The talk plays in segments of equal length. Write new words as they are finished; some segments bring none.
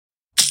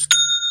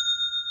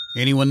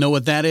Anyone know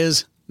what that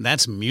is?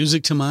 That's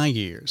music to my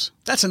ears.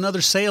 That's another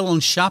sale on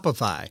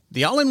Shopify,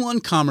 the all-in-one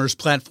commerce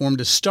platform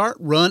to start,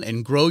 run,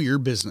 and grow your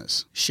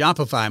business.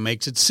 Shopify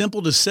makes it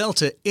simple to sell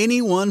to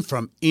anyone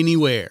from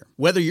anywhere.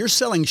 Whether you're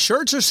selling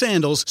shirts or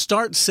sandals,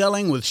 start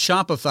selling with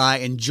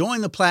Shopify and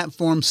join the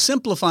platform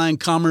simplifying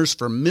commerce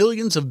for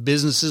millions of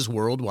businesses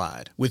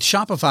worldwide. With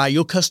Shopify,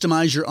 you'll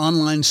customize your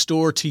online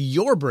store to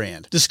your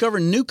brand,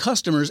 discover new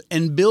customers,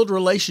 and build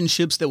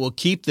relationships that will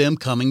keep them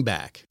coming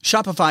back.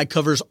 Shopify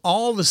covers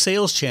all the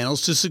sales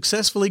channels to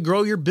successfully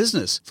grow your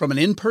business, from an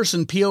in-person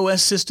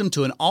POS system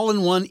to an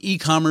all-in-one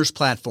e-commerce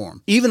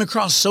platform, even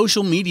across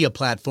social media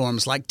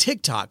platforms like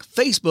TikTok,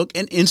 Facebook,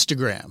 and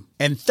Instagram.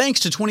 And thanks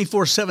to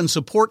 24/7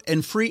 support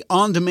and free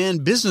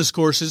on-demand business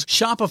courses,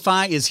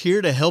 Shopify is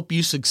here to help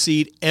you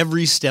succeed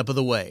every step of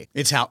the way.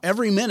 It's how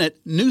every minute,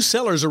 new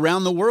sellers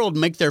around the world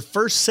make their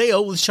first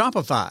sale with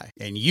Shopify.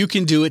 And you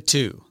can do it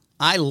too.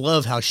 I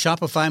love how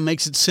Shopify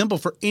makes it simple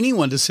for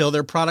anyone to sell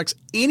their products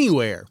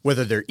anywhere.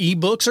 Whether they're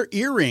ebooks or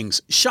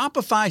earrings,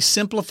 Shopify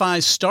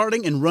simplifies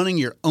starting and running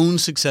your own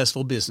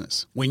successful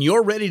business. When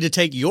you're ready to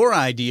take your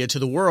idea to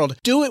the world,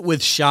 do it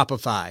with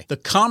Shopify, the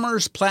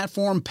commerce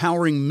platform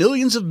powering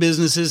millions of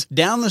businesses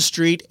down the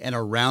street and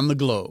around the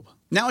globe.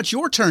 Now it's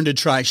your turn to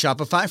try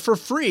Shopify for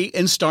free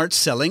and start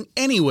selling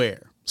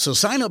anywhere. So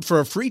sign up for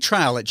a free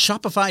trial at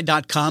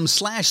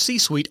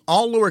shopify.com/C-Suite,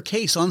 all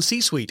lowercase on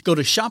C-Suite. Go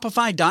to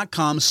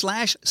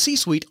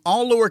shopify.com/C-Suite,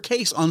 all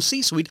lowercase on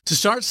C-Suite to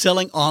start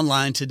selling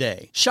online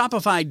today.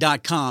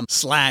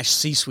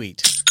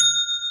 Shopify.com/C-Suite.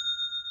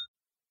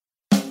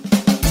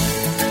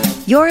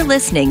 You're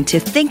listening to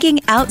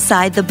Thinking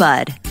Outside the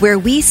Bud, where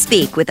we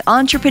speak with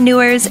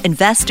entrepreneurs,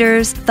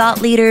 investors,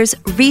 thought leaders,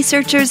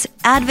 researchers,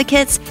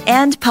 advocates,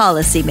 and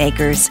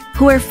policymakers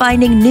who are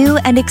finding new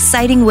and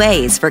exciting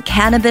ways for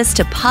cannabis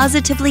to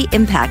positively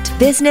impact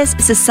business,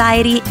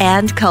 society,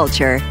 and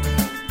culture.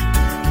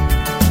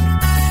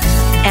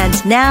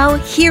 And now,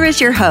 here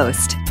is your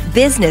host,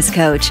 business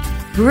coach,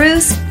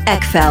 Bruce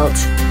Eckfeldt.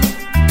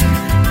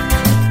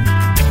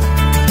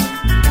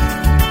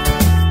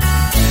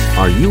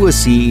 Are you a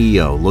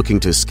CEO looking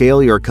to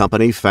scale your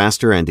company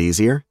faster and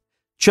easier?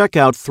 Check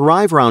out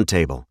Thrive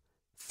Roundtable.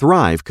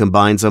 Thrive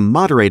combines a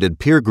moderated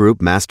peer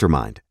group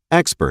mastermind,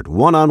 expert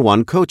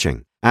one-on-one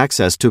coaching,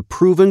 access to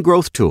proven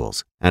growth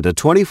tools, and a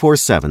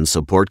 24/7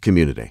 support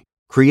community.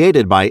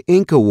 Created by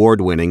Inc.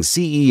 award-winning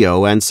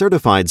CEO and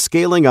certified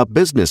scaling up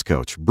business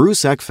coach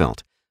Bruce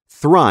Eckfeldt,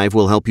 Thrive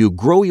will help you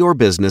grow your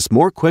business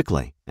more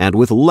quickly and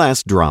with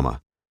less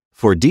drama.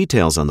 For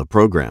details on the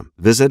program,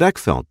 visit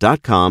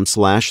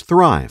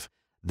eckfeldt.com/thrive.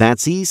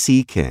 That's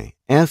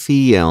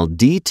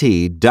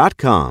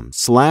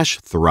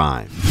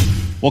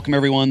ECKFELDT.com/thrive. Welcome,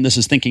 everyone. This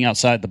is Thinking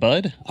Outside the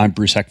Bud. I'm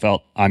Bruce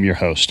Eckfeldt. I'm your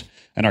host.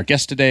 And our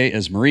guest today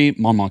is Marie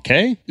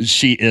Monmanquet.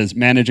 She is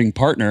managing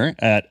partner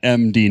at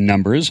MD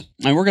Numbers.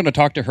 And we're going to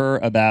talk to her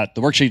about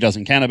the work she does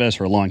in cannabis,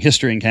 her long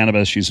history in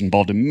cannabis. She's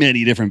involved in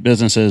many different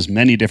businesses,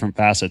 many different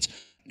facets.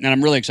 And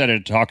I'm really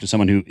excited to talk to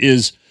someone who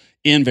is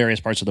in various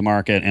parts of the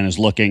market and is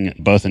looking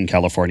both in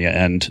California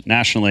and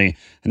nationally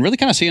and really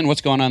kind of seeing what's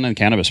going on in the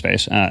cannabis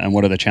space and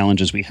what are the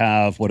challenges we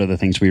have, what are the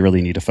things we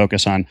really need to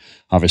focus on.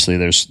 Obviously,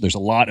 there's a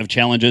lot of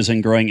challenges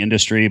in growing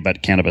industry,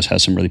 but cannabis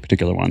has some really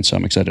particular ones. So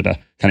I'm excited to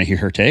kind of hear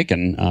her take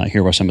and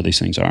hear what some of these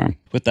things are.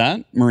 With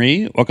that,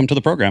 Marie, welcome to the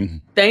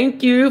program.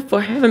 Thank you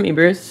for having me,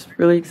 Bruce.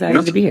 Really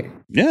excited to be here.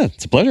 Yeah,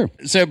 it's a pleasure.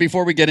 So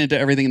before we get into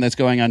everything that's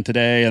going on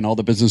today and all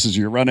the businesses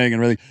you're running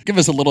and really give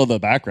us a little of the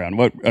background.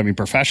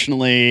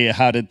 Professionally,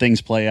 how did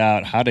things play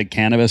out? How did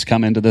cannabis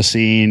come into the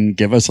scene?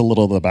 Give us a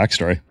little of the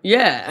backstory.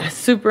 Yeah,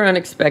 super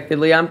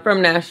unexpectedly. I'm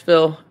from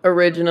Nashville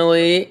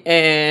originally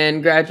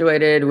and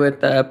graduated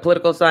with a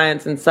political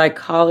science and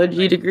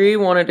psychology degree.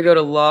 Wanted to go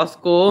to law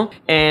school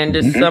and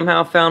just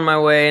somehow found my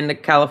way into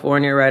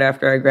California right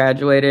after I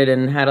graduated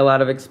and had a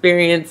lot of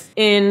experience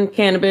in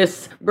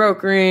cannabis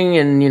brokering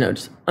and,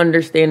 just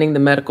understanding the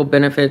medical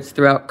benefits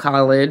throughout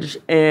college.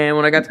 And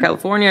when I got to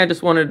California, I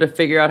just wanted to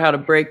figure out how to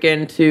break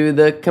into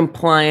the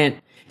compliant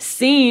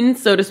scene,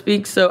 so to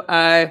speak. So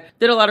I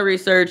did a lot of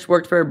research,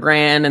 worked for a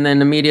brand, and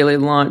then immediately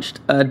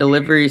launched a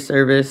delivery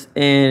service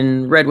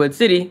in Redwood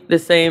City, the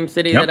same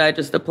city that I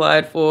just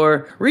applied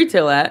for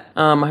retail at,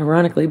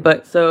 ironically.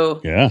 But so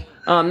that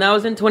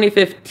was in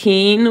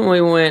 2015.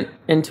 We went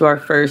into our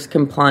first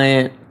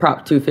compliant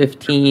Prop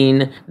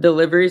 215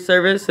 delivery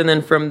service. And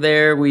then from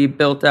there, we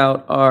built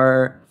out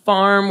our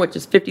farm, which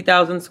is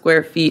 50,000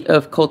 square feet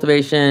of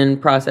cultivation,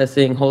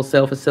 processing,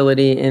 wholesale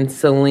facility in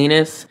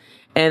Salinas.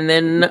 And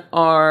then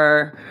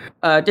our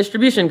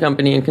distribution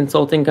company and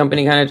consulting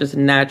company kind of just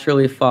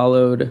naturally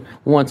followed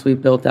once we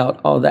built out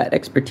all that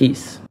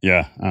expertise.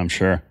 Yeah, I'm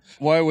sure.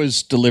 Why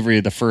was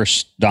delivery the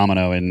first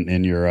domino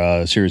in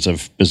your series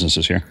of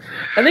businesses here?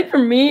 I think for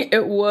me,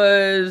 it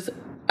was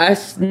I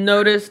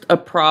noticed a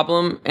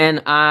problem,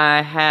 and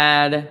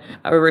I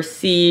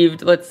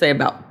received, let's say,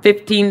 about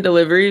 15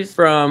 deliveries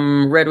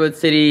from Redwood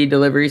City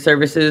Delivery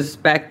Services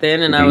back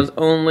then, and I was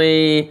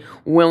only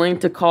willing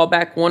to call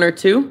back one or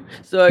two.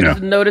 So I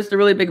just noticed a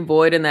really big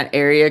void in that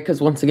area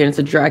because once again, it's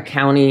a dry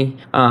county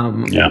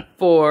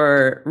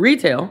for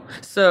retail.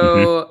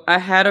 So I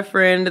had a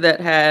friend that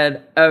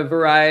had a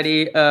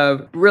variety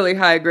of really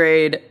high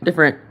grade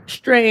different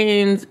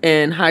strains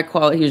and high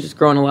quality. He was just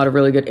growing a lot of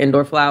really good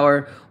indoor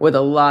flower with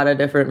a lot of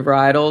different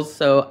varietals.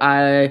 So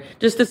I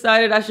just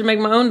decided I should make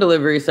my own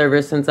delivery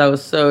service since I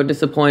was so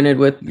disappointed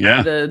with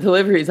the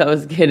deliveries I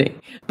was getting.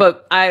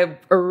 But I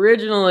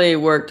originally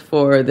worked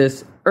for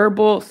this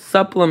herbal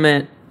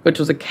supplement, which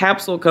was a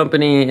capsule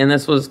company, and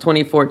this was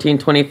 2014,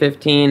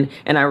 2015,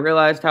 and I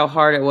realized how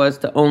hard it was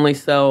to only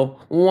sell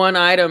one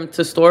item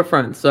to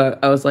storefronts. So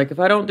I was like, if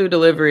I don't do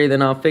delivery,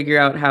 then I'll figure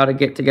out how to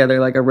get together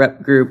like a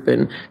rep group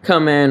and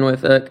come in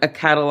with a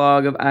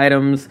catalog of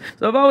items.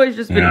 So I've always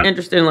just been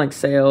interested in like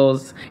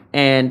sales,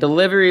 and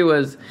delivery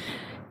was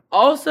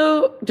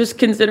also, just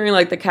considering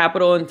like the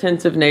capital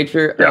intensive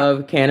nature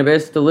of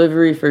cannabis,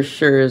 delivery for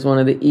sure is one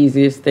of the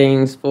easiest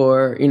things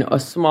for, you know, a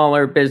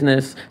smaller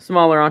business,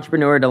 smaller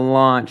entrepreneur to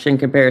launch in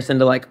comparison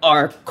to like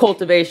our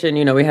cultivation,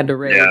 you know, we had to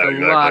raise a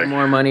lot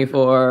more money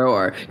for,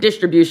 or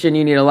distribution,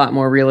 you need a lot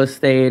more real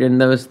estate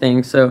and those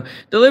things. So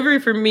delivery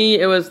for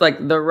me, it was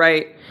like the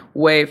right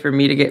way for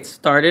me to get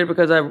started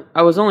because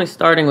I was only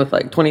starting with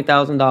like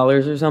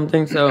 $20,000 or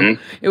something. So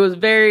it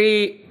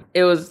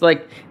was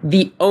like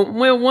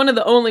one of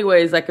the only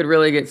ways I could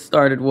really get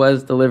started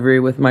was delivery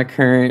with my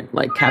current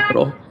like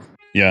capital.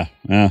 Yeah.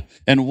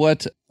 And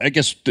what, I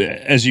guess,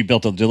 as you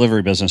built a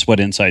delivery business, what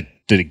insight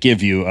did it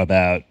give you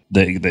about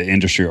the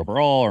industry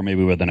overall, or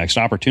maybe where the next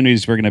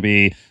opportunities were going to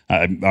be?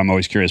 I'm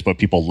always curious what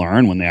people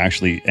learn when they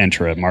actually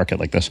enter a market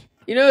like this.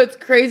 You know, it's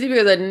crazy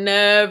because I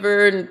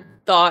never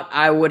thought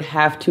I would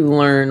have to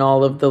learn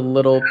all of the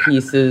little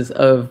pieces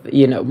of,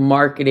 you know,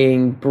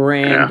 marketing,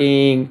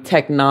 branding,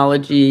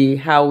 technology,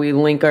 how we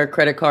link our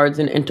credit cards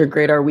and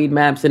integrate our weed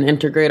maps and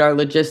integrate our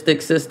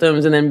logistics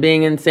systems. And then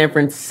being in San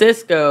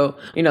Francisco,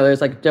 you know, there's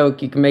like a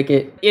joke, you can make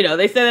it, you know,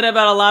 they say that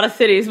about a lot of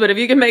cities, but if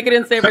you can make it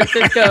in San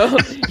Francisco,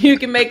 you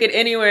can make it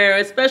anywhere,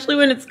 especially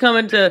when it's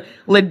coming to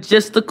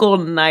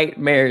logistical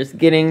nightmares,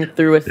 getting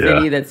through a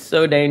city that's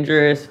so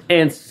dangerous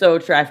and so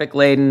traffic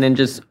laden, and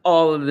just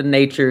all of the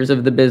natures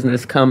of the business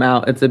come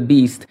out. It's a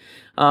beast.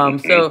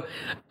 So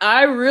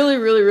I really,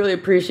 really, really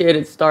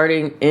appreciated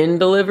starting in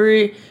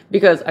delivery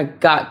because I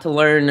got to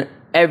learn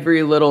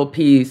every little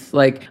piece.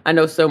 Like, I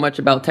know so much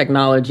about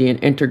technology and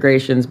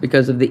integrations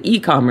because of the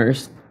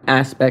e-commerce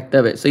aspect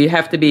of it. So you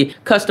have to be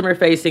customer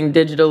facing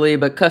digitally,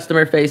 but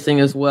customer facing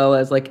as well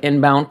as like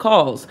inbound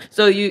calls.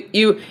 So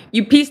you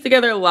piece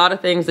together a lot of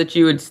things that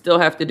you would still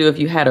have to do if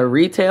you had a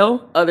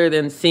retail, other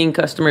than seeing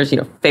customers, you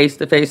know, face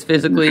to face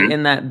physically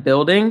in that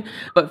building.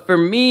 But for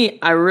me,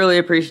 I really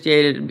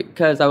appreciated it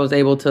because I was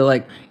able to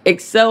like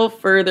excel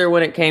further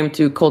when it came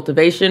to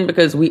cultivation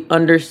because we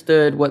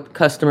understood what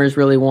customers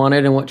really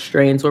wanted and what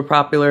strains were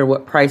popular,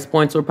 what price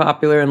points were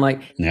popular, and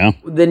like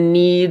the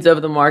needs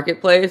of the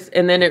marketplace.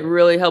 And then it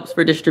really helps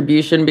for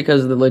distribution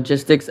because of the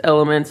logistics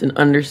elements and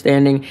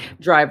understanding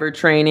driver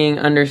training,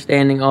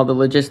 understanding all the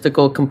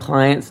logistical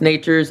compliance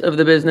natures of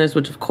the business,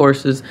 which of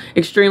course is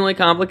extremely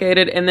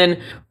complicated. And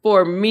then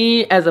for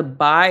me as a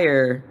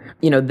buyer,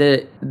 you know,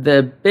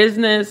 the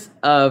business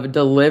of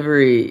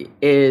delivery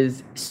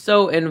is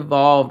so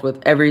involved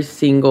with every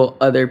single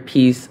other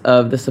piece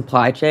of the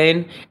supply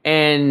chain.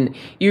 And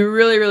you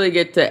really, really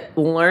get to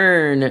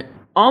learn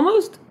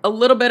almost a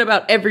little bit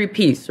about every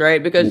piece,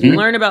 right? Because you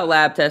learn about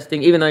lab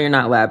testing, even though you're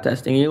not lab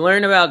testing. You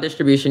learn about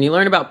distribution. You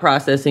learn about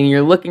processing.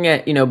 You're looking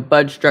at, you know,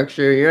 bud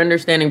structure. You're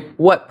understanding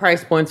what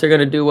price points are going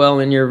to do well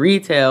in your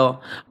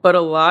retail. But a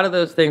lot of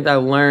those things I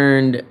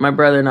learned, my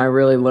brother and I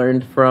really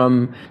learned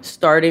from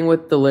starting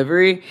with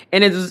delivery.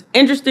 And it's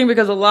interesting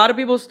because a lot of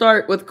people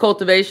start with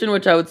cultivation,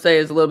 which I would say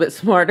is a little bit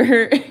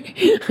smarter.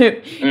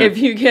 if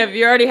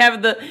you already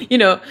have the, you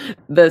know,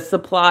 the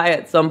supply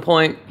at some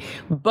point.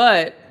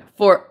 But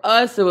for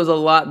us, it was a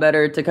lot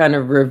better to kind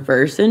of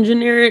reverse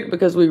engineer it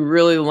because we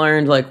really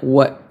learned like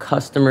what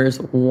customers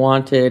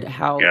wanted,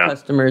 how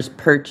customers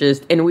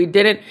purchased. And we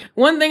didn't.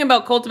 One thing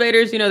about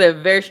cultivators, you know, they have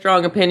a very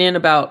strong opinion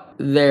about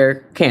their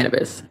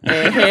cannabis.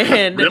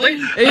 And really?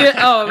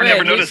 Oh, man. I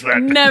never noticed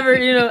that. Never,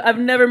 you know, I've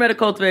never met a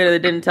cultivator that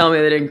didn't tell me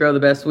they didn't grow the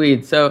best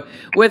weed. So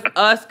with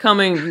us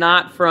coming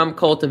not from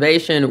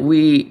cultivation,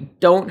 we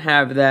don't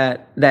have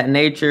that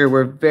nature.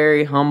 We're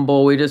very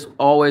humble. We just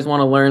always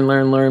want to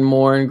learn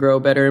more and grow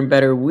better and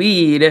better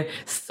weed.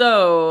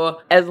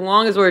 So as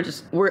long as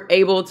we're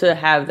able to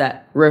have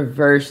that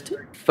reversed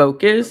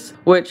focus,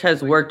 which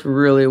has worked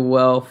really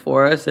well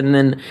for us. And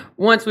then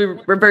once we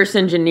reverse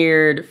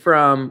engineered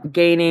from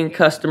gaining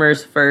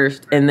customers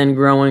first and then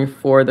growing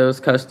for those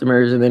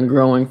customers and then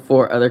growing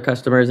for other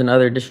customers and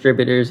other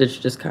distributors, it's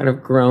just kind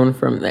of grown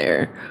from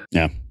there.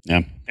 Yeah.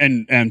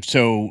 And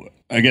so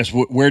I guess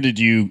where did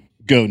you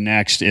go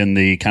next in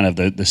the kind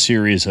of the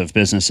series of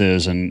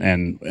businesses,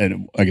 and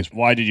I guess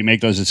why did you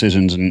make those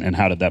decisions, and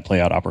how did that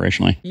play out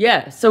operationally?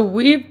 Yeah, so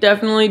we've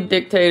definitely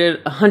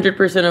dictated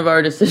 100% of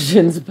our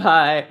decisions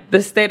by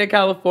the state of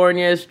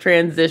California's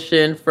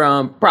transition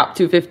from Prop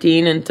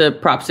 215 into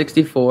Prop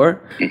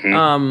 64.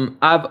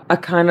 I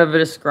kind of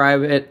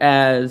describe it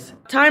as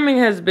timing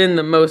has been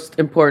the most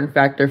important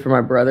factor for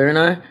my brother and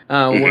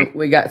I.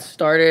 We got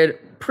started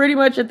pretty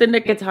much at the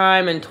nick of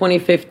time in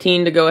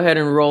 2015 to go ahead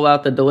and roll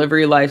out the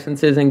delivery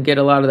licenses and get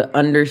a lot of the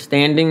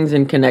understandings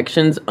and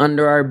connections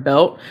under our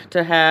belt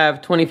to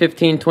have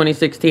 2015,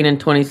 2016, and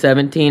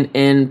 2017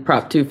 in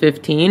Prop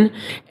 215.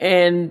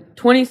 And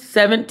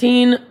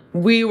 2017,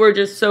 we were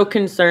just so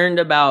concerned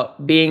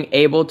about being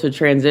able to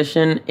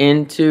transition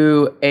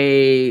into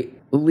a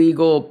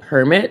legal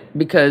permit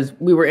because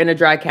we were in a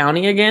dry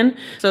county again.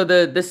 So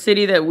the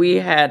city that we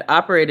had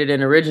operated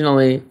in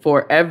originally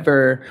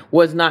forever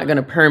was not going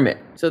to permit.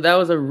 So that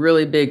was a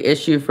really big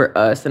issue for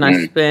us. And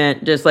I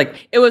spent just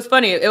like, it was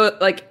funny. It was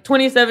like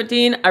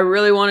 2017, I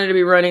really wanted to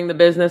be running the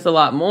business a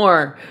lot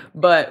more,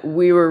 but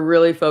we were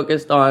really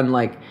focused on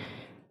like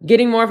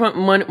getting more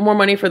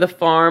money for the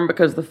farm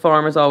because the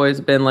farm has always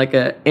been like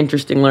a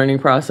interesting learning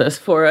process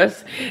for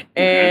us,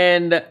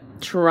 and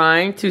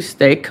trying to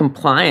stay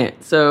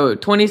compliant. So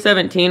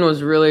 2017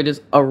 was really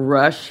just a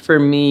rush for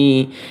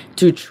me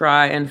to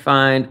try and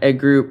find a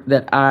group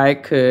that I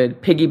could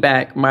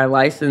piggyback my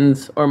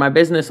license or my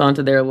business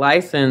onto their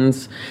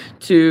license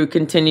to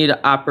continue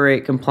to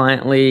operate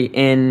compliantly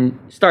in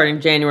starting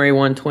January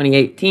 1,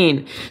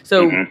 2018.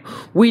 So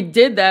we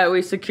did that.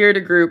 We secured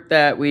a group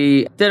that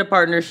we did a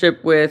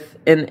partnership with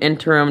in the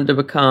interim to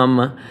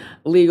become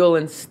legal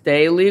and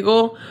stay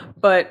legal.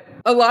 But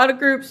a lot of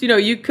groups,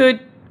 you could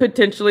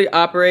potentially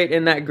operate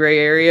in that gray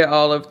area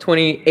all of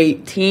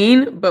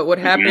 2018. But what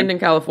happened in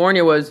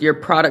California was your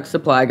product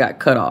supply got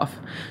cut off.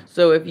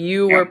 So if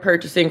you were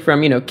purchasing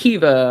from,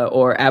 Kiva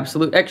or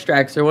Absolute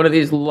Extracts or one of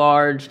these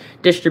large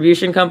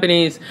distribution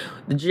companies,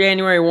 the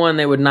January 1,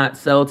 they would not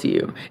sell to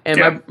you.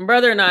 And my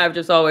brother and I have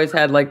just always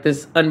had like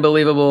this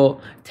unbelievable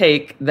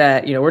take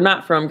that, we're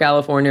not from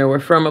California. We're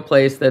from a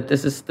place that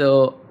this is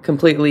still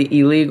completely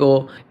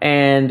illegal.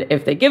 And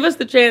if they give us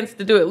the chance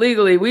to do it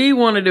legally, we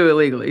want to do it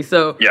legally.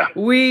 So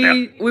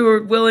we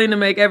were willing to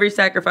make every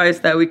sacrifice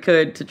that we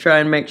could to try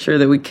and make sure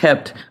that we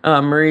kept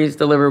Marie's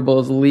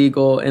deliverables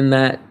legal in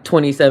that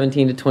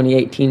 2017 to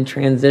 2018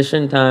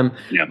 transition time.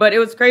 But it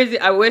was crazy.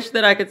 I wish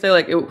that I could say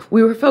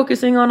we were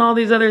focusing on all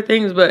these other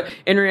things, but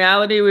in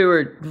reality, we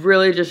were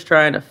really just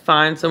trying to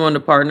find someone to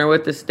partner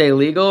with to stay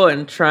legal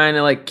and trying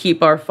to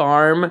keep our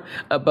farm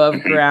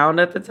above ground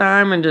at the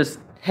time and just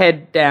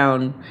head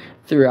down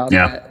throughout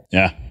that.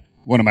 Yeah.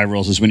 One of my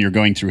rules is when you're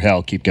going through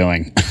hell, keep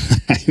going.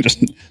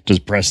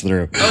 just press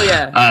through. Oh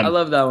yeah, I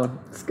love that one.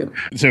 It's good.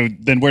 So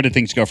then, where did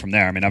things go from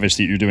there? I mean,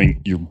 obviously,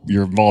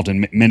 you're involved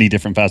in many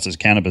different facets of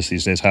cannabis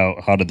these days.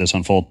 How did this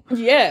unfold?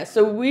 Yeah,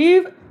 so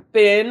we've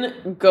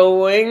been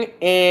going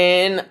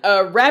in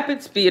a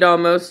rapid speed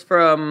almost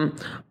from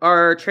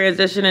our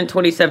transition in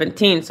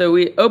 2017. So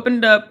we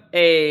opened up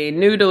a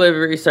new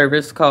delivery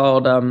service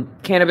called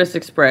Cannabis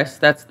Express.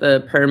 That's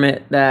the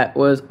permit that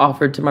was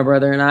offered to my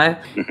brother and I.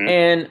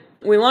 And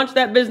we launched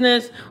that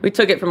business. We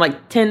took it from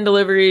 10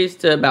 deliveries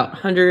to about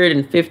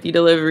 150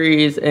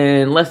 deliveries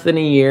in less than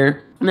a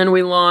year. And then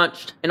we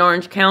launched an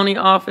Orange County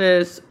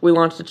office. We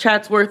launched a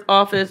Chatsworth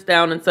office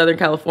down in Southern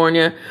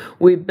California.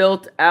 We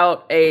built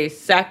out a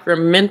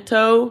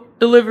Sacramento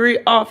delivery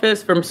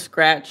office from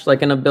scratch,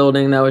 in a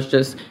building that was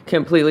just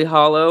completely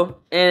hollow.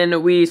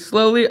 And we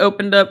slowly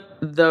opened up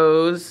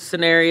those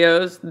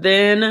scenarios.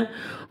 Then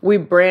we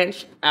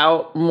branched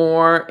out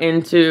more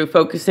into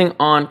focusing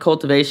on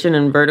cultivation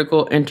and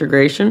vertical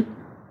integration.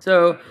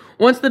 So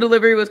once the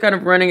delivery was kind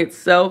of running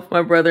itself,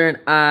 my brother and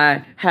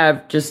I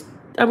have just,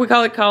 we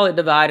call it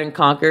divide and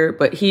conquer,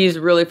 but he's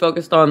really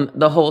focused on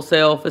the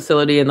wholesale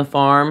facility and the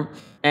farm,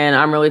 and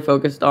I'm really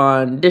focused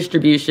on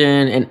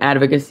distribution and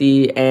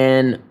advocacy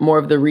and more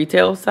of the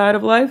retail side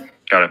of life.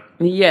 Got it.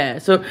 Yeah,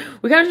 so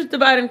we kind of just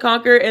divide and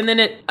conquer, and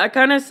then I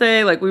kind of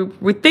say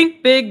we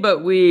think big,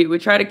 but we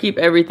try to keep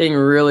everything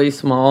really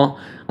small.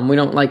 We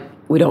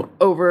don't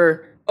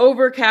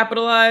over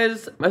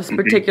capitalize a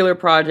particular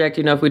project,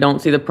 if we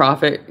don't see the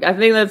profit. I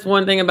think that's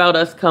one thing about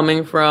us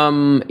coming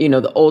from,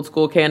 the old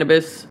school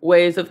cannabis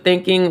ways of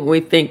thinking. We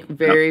think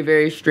very,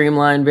 very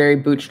streamlined, very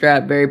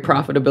bootstrap, very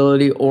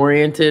profitability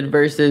oriented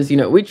versus,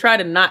 we try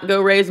to not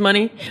go raise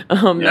money.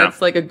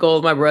 That's a goal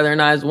of my brother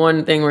and I's.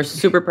 One thing we're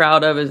super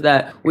proud of is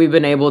that we've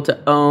been able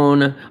to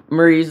own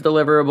Marie's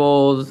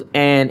Deliverables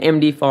and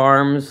MD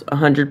Farms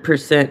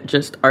 100%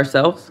 just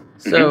ourselves.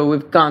 So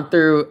we've gone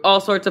through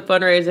all sorts of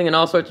fundraising and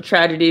all sorts of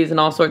tragedies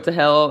and all sorts of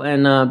hell,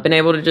 and been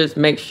able to just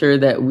make sure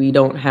that we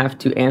don't have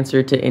to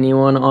answer to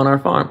anyone on our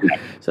farm.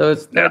 So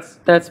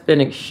that's been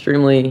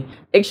extremely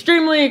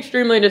extremely,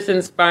 extremely just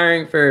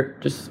inspiring for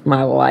just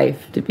my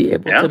life to be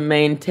able to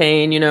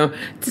maintain, to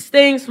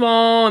staying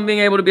small and being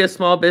able to be a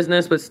small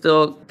business, but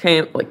still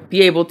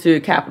be able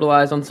to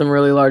capitalize on some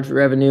really large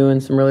revenue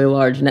and some really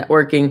large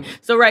networking.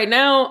 So right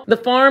now, the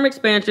farm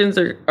expansions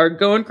are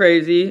going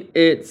crazy.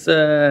 It's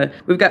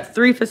we've got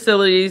 3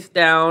 facilities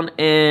down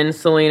in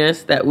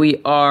Salinas that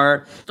we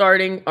are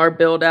starting our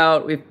build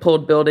out. We've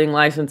pulled building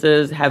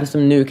licenses, have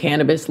some new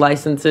cannabis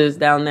licenses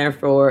down there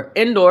for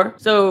indoor.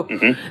 So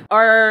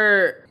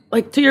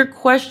to your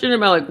question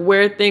about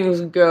where things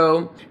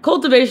go,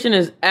 cultivation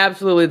is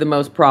absolutely the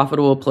most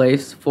profitable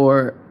place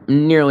for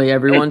nearly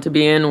everyone to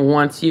be in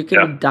once you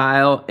can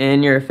dial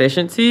in your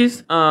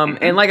efficiencies.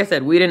 And like I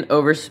said, we didn't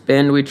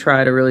overspend. We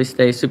try to really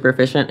stay super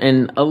efficient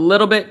and a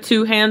little bit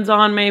too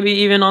hands-on, maybe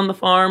even on the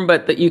farm,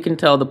 but that you can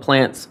tell the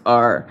plants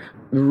are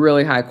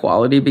really high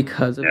quality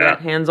because of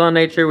that hands-on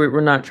nature. We're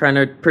not trying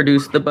to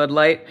produce the Bud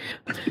Light.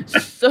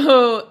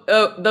 So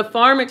the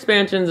farm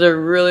expansions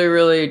are really,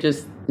 really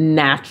just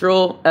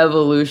natural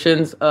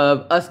evolutions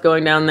of us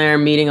going down there,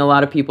 meeting a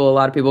lot of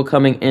people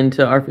coming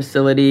into our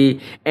facility,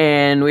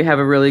 and we have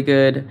a really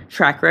good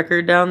track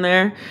record down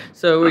there.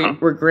 So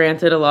we're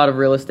granted a lot of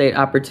real estate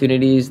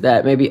opportunities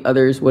that maybe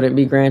others wouldn't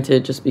be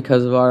granted just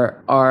because of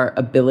our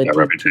ability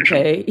to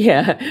pay.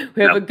 Yeah,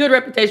 we have a good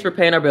reputation for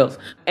paying our bills.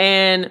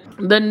 And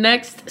the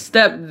next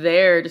step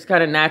there just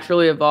kind of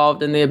naturally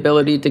evolved in the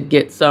ability to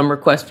get some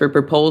requests for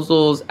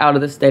proposals out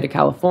of the state of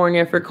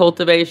California for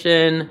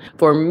cultivation.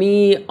 For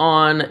me,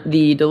 on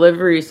the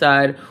delivery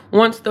side,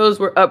 once those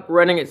were up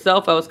running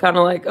itself, I was kind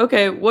of like,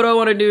 okay, what do I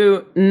want to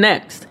do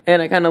next?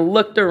 And I kind of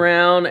looked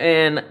around,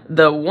 and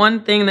the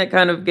one thing that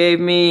kind of gave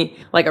me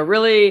I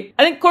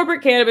think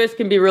corporate cannabis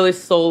can be really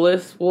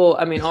soulless. Well,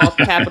 I mean, all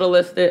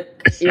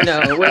capitalistic,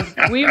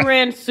 we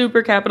ran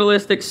super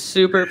capitalistic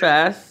super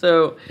fast.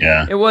 So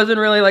it wasn't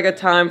really a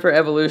time for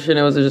evolution.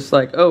 It was just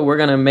we're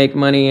going to make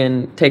money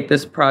and take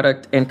this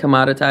product and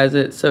commoditize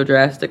it so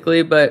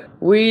drastically. But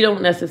we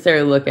don't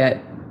necessarily look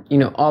at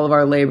all of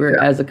our labor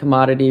as a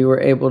commodity. We're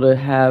able to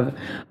have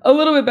a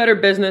little bit better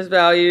business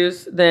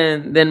values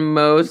than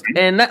most.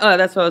 And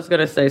that's what I was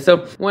going to say.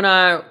 So when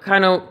I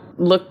kind of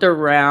looked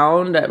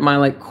around at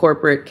my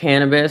corporate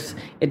cannabis,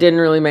 it didn't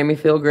really make me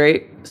feel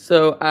great.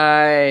 So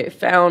I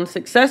found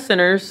Success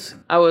Centers.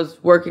 I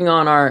was working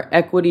on our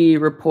equity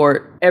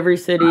report. Every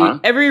city,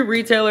 every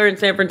retailer in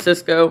San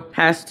Francisco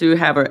has to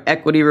have an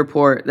equity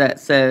report that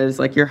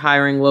says you're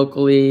hiring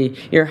locally,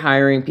 you're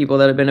hiring people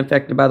that have been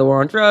affected by the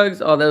war on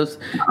drugs, all those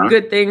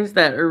good things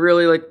that are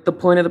really the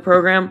point of the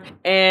program.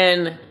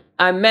 And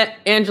I met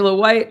Angela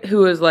White,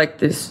 who is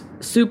this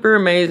super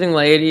amazing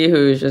lady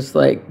who's just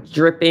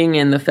dripping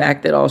in the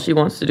fact that all she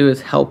wants to do is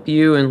help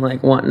you and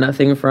want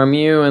nothing from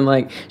you.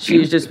 And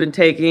she's just been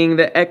taking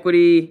the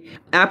equity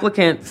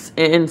applicants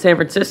in San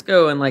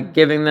Francisco and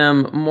giving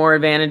them more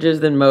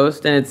advantages than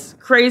most. And it's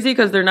crazy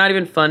because they're not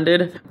even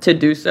funded to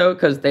do so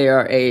because they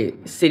are a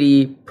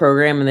city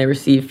program and they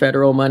receive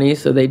federal money.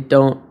 So they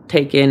don't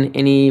take in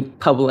any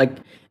public.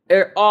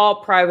 They're all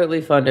privately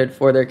funded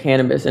for their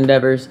cannabis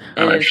endeavors.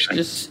 And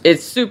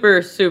it's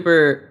super,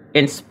 super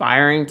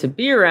inspiring to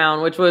be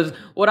around, which was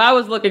what I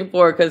was looking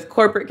for because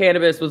corporate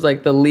cannabis was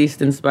the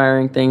least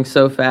inspiring thing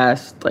so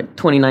fast.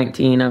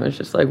 2019, I was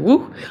just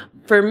woo.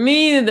 For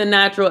me, the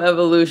natural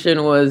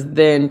evolution was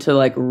then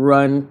to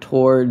run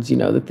towards,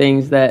 the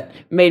things that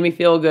made me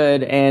feel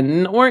good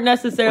and weren't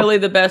necessarily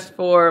the best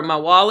for my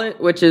wallet,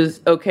 which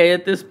is okay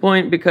at this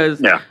point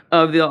because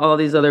of all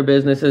these other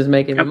businesses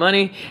making me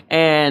money.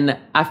 And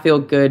I feel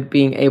good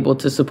being able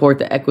to support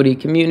the equity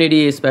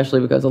community, especially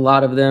because a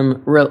lot of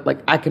them,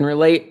 I can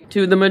relate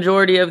to the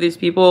majority of these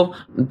people.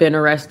 Been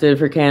arrested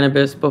for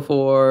cannabis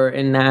before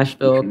in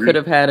Nashville, could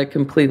have had a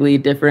completely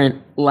different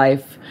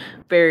life.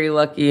 Very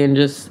lucky and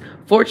just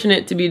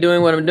fortunate to be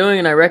doing what I'm doing,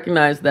 and I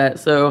recognize that.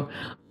 So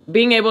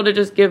being able to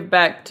just give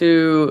back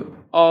to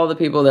all the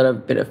people that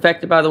have been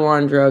affected by the war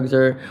on drugs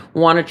or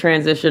want to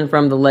transition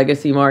from the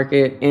legacy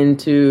market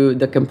into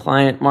the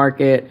compliant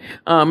market,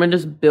 and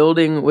just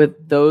building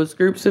with those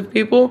groups of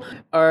people,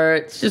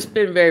 it's just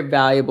been very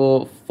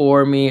valuable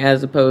for me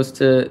as opposed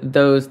to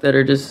those that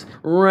are just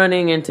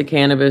running into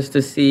cannabis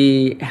to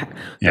see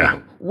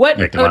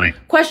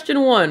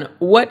Question 1,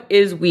 what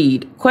is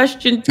weed?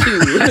 Question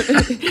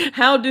 2,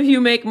 how do you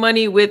make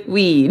money with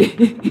weed?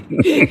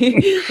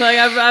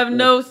 I've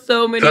known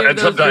so many of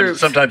those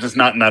groups. Sometimes it's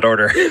not in that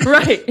order.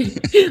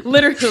 Right.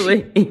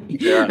 Literally.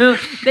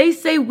 They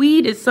say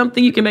weed is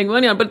something you can make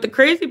money on, but the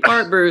crazy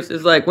part, Bruce,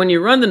 is when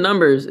you run the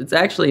numbers, it's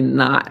actually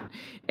not.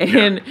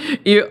 And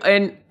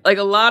a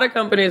lot of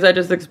companies, I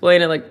just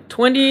explained it,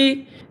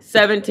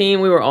 2017,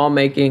 we were all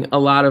making a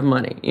lot of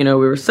money. We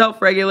were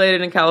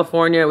self-regulated in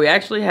California. We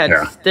actually had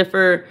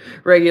stiffer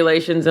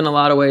regulations in a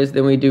lot of ways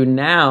than we do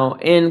now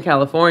in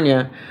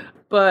California.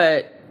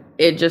 But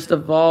it just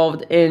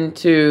evolved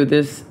into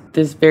this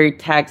very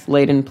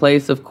tax-laden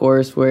place, of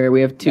course, where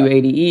we have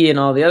 280E and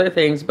all the other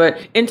things. But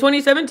in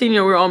 2017, we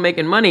were all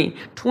making money.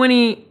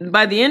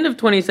 By the end of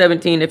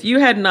 2017, if you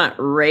had not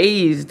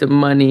raised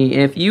money,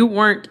 if you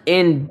weren't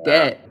in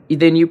debt,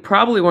 then you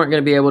probably weren't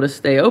going to be able to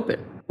stay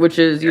open. Which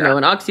is, you know,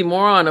 an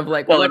oxymoron of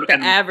like what the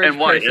average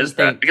why person is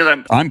that? thinks.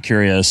 Because I'm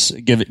curious,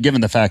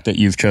 given the fact that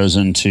you've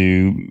chosen to,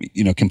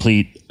 you know,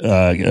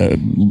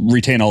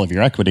 retain all of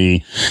your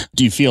equity,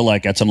 do you feel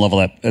like at some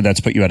level that's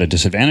put you at a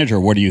disadvantage, or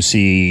what do you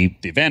see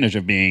the advantage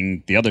of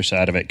being the other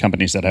side of it,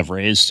 companies that have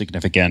raised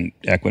significant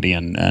equity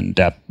and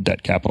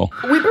debt capital?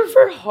 We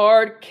prefer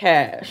hard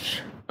cash.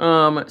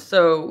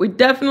 So we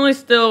definitely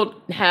still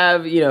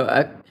have, you know,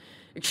 a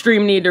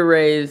extreme need to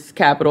raise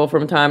capital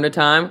from time to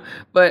time,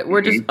 but we're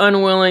just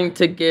unwilling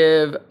to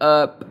give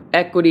up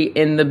equity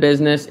in the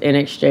business in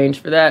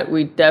exchange for that.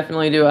 We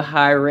definitely do a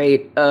high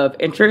rate of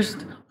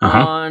interest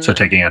on... So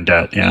taking on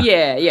debt,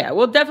 Yeah.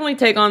 We'll definitely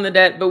take on the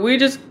debt, but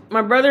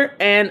my brother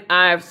and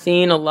I have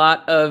seen a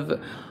lot of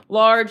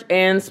large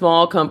and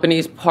small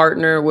companies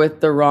partner with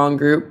the wrong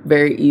group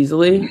very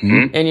easily.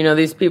 And, you know,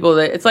 these people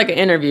it's like an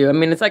interview. I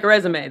mean, it's like a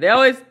resume.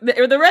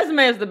 The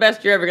resume is the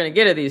best you're ever going to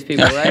get of these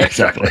people, right?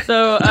 Exactly.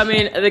 So, I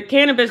mean, the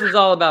cannabis is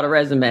all about a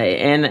resume,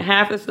 and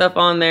half the stuff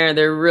on there,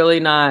 they're really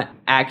not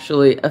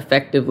actually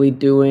effectively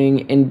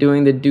doing, and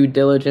doing the due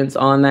diligence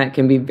on that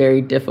can be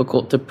very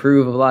difficult to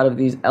prove a lot of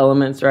these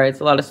elements, right?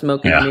 It's a lot of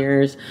smoke and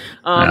mirrors.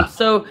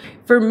 So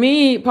for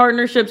me,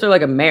 partnerships are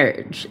like a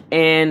marriage,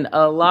 and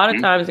a lot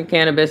of times in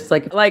cannabis,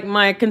 like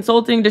my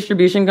consulting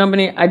distribution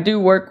company, I do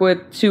work with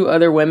 2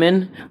 other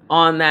women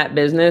on that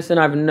business, and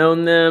I've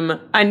known them.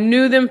 I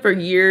knew them for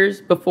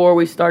years before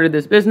we started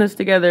this business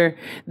together.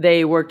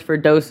 They worked for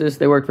Dosis,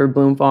 they worked for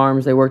Bloom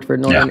Farms, they worked for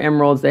Northern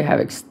Emeralds. They have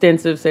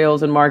extensive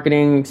sales and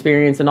marketing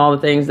experience and all the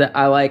things that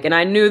I like. And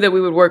I knew that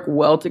we would work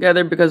well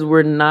together because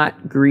we're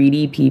not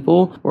greedy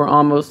people. We're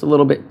almost a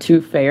little bit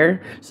too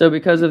fair. So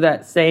because of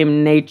that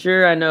same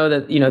nature, I know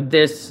that, you know,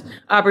 this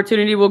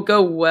opportunity will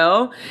go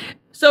well.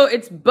 So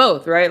it's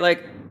both, right?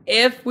 Like,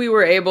 if we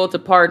were able to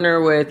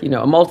partner with, you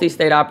know, a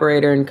multi-state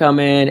operator and come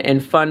in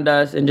and fund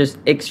us and just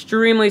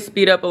extremely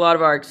speed up a lot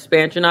of our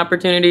expansion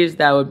opportunities,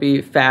 that would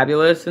be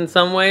fabulous in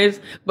some ways.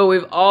 But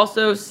we've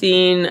also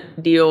seen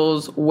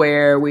deals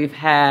where we've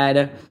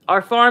had...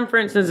 Our farm, for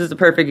instance, is a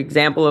perfect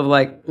example of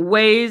like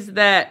ways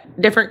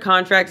that different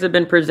contracts have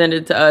been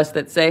presented to us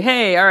that say,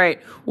 hey, all right,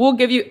 we'll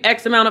give you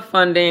X amount of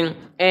funding,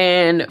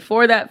 and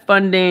for that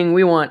funding,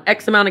 we want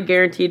X amount of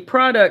guaranteed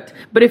product.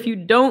 But if you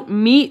don't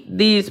meet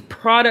these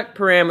product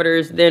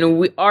parameters,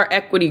 then our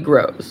equity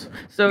grows.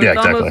 So it's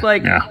almost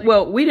like,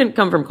 well, we didn't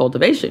come from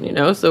cultivation, you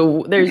know,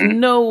 so there's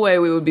no way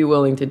we would be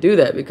willing to do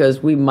that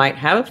because we might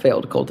have a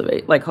failed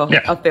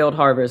a failed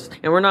harvest,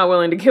 and we're not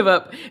willing to give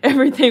up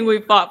everything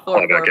we fought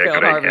for a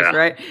failed harvest.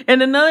 Right.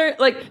 And another,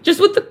 like, just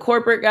with the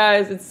corporate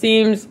guys, it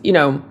seems, you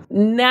know,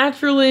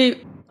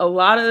 naturally, a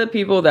lot of the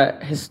people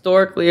that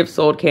historically have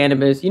sold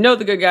cannabis, you know,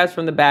 the good guys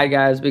from the bad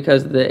guys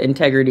because of the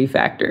integrity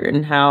factor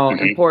and how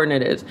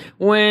important it is.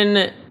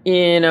 When,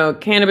 you know,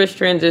 cannabis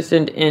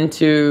transitioned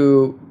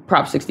into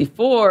Prop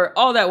 64,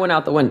 all that went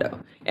out the window.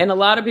 And a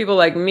lot of people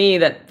like me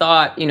that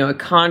thought, you know, a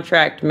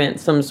contract meant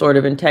some sort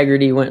of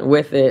integrity went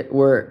with it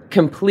were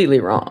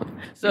completely wrong.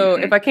 So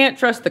if I can't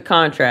trust the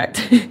contract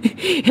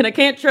and I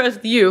can't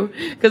trust you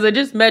because I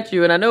just met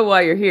you and I know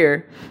why you're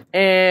here,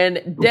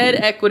 and dead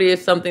equity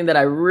is something that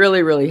I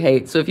really, really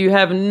hate. So if you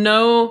have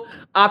no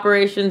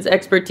operations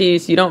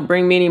expertise, you don't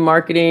bring me any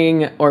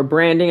marketing or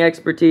branding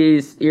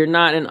expertise, you're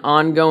not an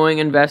ongoing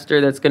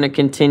investor that's going to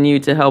continue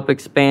to help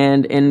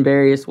expand in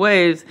various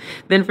ways,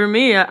 then for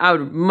me, I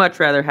would much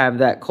rather have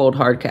that cold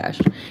hard cash.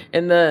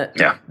 And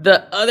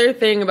the other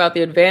thing about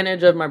the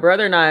advantage of my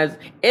brother and I is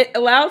it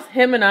allows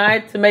him and I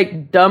to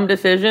make dumb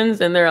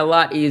decisions, and they're a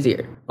lot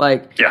easier.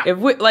 If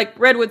we, like,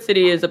 Redwood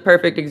City is a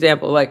perfect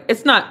example. Like,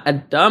 it's not a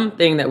dumb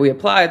thing that we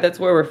applied. That's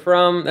where we're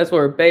from. That's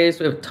where we're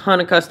based. We have a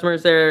ton of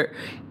customers there,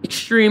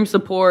 extreme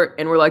support,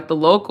 and we're like the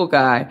local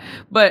guy.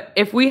 But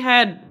if we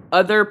had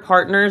other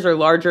partners or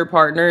larger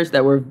partners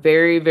that were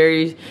very,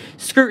 very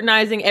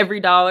scrutinizing every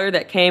dollar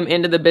that came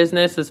into the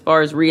business as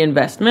far as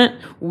reinvestment,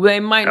 they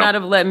might not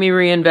have let me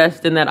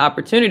reinvest in that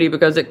opportunity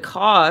because it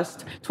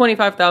cost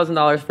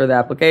 $25,000 for the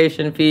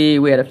application fee.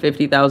 We had a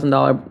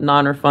 $50,000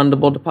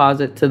 non-refundable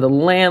deposit to the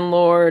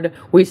landlord.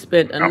 We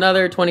spent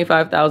another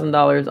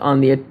 $25,000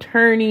 on the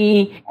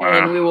attorney,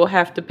 and we will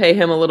have to pay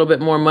him a little bit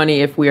more money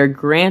if we are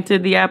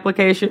granted the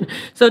application.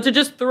 So to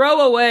just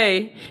throw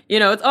away, you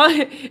know,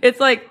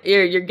 it's like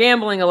you're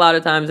gambling a lot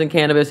of times in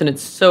cannabis, and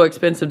it's so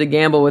expensive to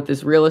gamble with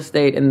this real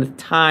estate and the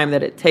time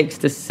that it takes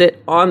to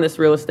sit on this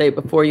real estate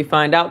before you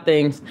find out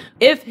things.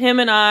 If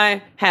him and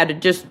I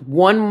had just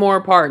one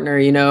more partner,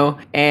 you know,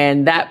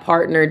 and that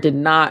partner did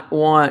not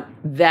want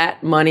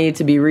that money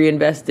to be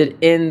reinvested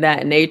in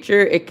that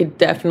nature, it could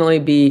definitely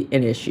be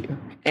an issue.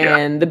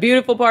 And the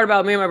beautiful part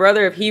about me and my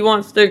brother, if he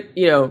wants to,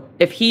 you know,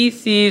 if he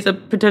sees a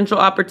potential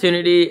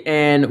opportunity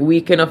and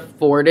we can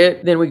afford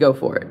it, then we go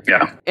for it.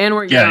 And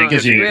we're young.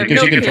 Because you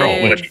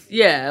control it.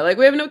 Yeah, like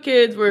we have no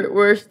kids.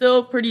 We're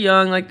still pretty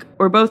young. Like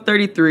we're both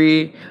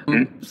 33.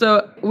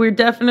 So we're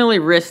definitely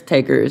risk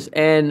takers,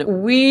 and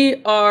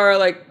we are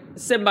like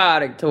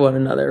symbiotic to one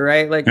another,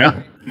 right? Like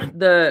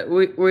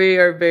we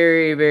are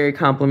very, very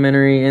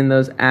complimentary in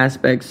those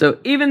aspects. So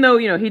even though,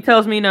 he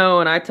tells me no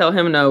and I tell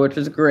him no, which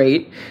is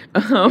great,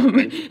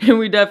 and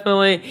we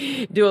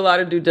definitely do a lot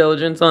of due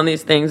diligence on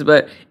these things,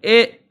 but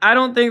I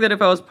don't think that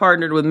if I was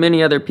partnered with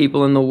many other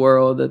people in the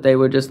world that they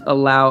would just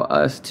allow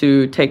us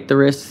to take the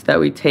risks that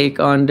we take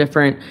on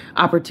different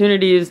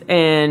opportunities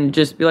and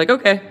just be like,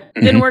 okay,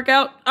 didn't work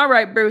out. All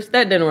right, Bruce,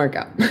 that didn't work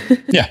out.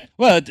 Yeah.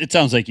 Well, it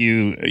sounds like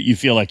you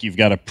feel like you've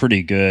got a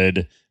pretty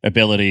good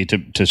ability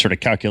to sort of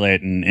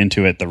calculate and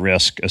intuit the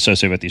risk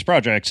associated with these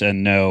projects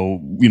and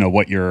know,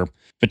 what your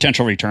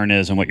potential return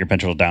is and what your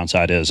potential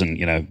downside is. And,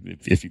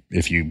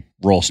 if you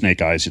roll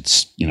snake eyes,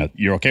 it's,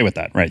 you're okay with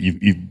that, right?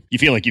 You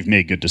feel like you've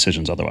made good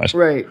decisions otherwise.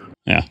 Right.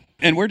 Yeah.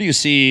 And where do you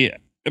see,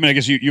 I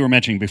guess you were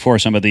mentioning before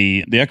some of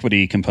the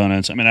equity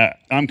components.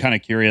 I'm kind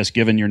of curious,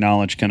 given your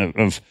knowledge kind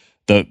of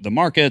the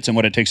markets and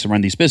what it takes to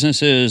run these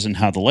businesses and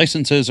how the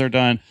licenses are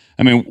done.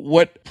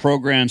 What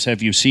programs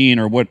have you seen,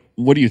 or what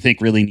do you think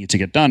really needs to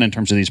get done in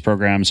terms of these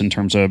programs, in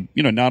terms of,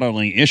 not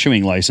only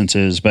issuing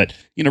licenses, but,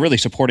 really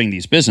supporting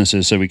these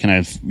businesses so we can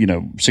have,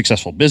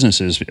 successful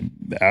businesses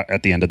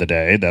at the end of the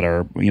day that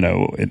are,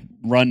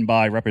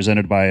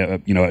 represented by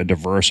a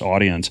diverse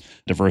audience,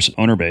 diverse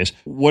owner base.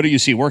 What do you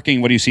see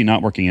working? What do you see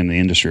not working in the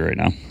industry right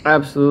now?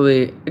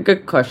 Absolutely. A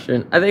good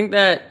question. I think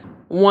that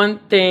one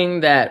thing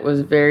that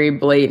was very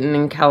blatant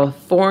in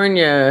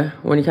California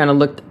when you kind of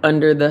looked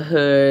under the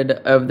hood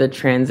of the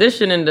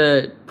transition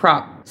into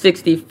Prop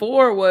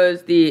 64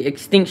 was the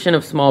extinction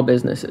of small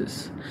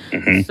businesses.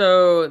 Mm-hmm.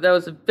 So that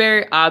was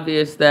very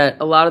obvious that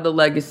a lot of the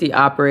legacy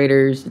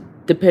operators,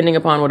 depending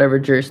upon whatever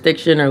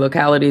jurisdiction or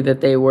locality that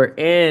they were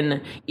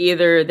in,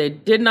 either they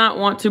did not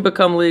want to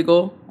become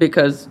legal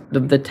because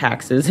of the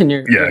taxes, and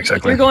you're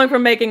going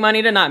from making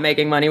money to not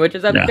making money, which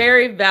is a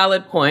very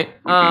valid point.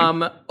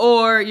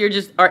 Or you're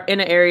just are in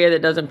an area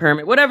that doesn't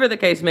permit, whatever the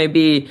case may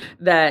be,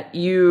 that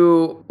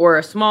you were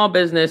a small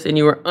business and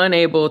you were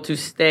unable to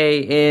stay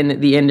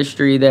in the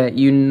industry that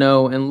you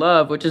know and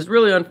love, which is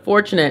really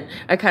unfortunate.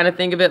 I kind of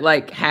think of it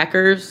like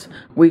hackers.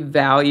 We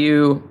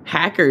value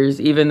hackers,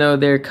 even though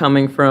they're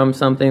coming from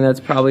something that's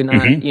probably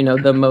not,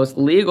 the most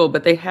legal,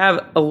 but they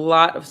have a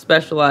lot of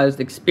specialized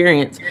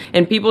experience.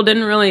 And people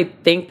didn't really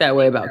think that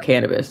way about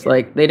cannabis.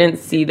 Like, they didn't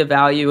see the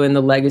value in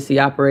the legacy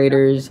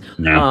operators.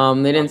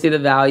 No. They didn't see the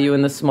value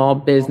in the small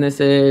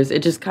businesses.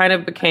 It just kind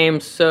of became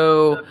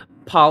so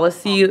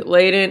policy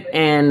laden,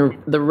 and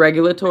the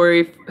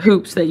regulatory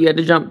hoops that you had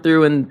to jump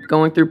through and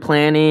going through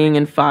planning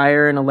and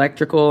fire and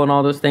electrical and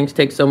all those things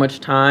take so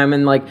much time,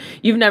 and like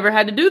you've never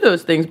had to do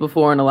those things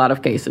before in a lot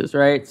of cases,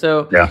 right?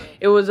 So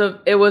it was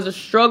a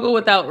struggle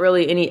without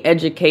really any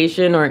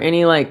education or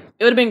any it would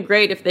have been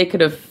great if they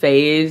could have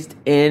phased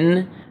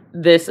in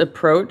this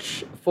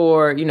approach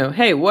for,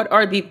 hey, what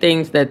are the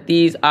things that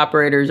these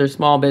operators or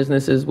small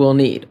businesses will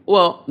need?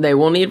 Well, they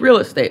will need real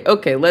estate.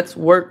 Okay, let's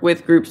work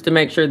with groups to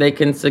make sure they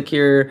can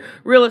secure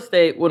real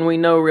estate when we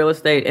know real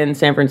estate in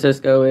San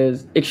Francisco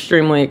is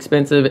extremely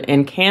expensive,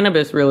 and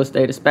cannabis real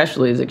estate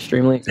especially is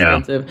extremely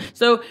expensive. Yeah.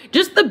 So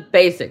just the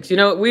basics,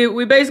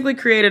 we basically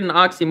created an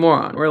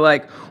oxymoron. We're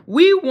like,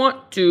 we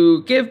want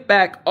to give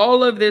back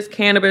all of this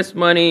cannabis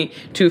money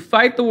to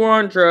fight the war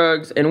on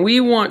drugs, and we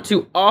want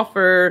to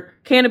offer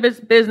cannabis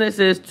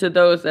businesses to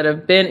those that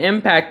have been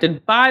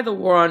impacted by the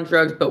war on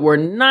drugs, but we're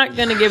not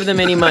going to give them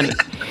any money.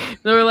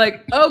 So we're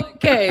like,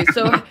 okay,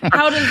 so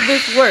how does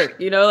this work?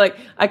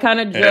 I kind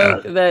of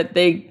joke that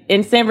they,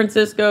 in San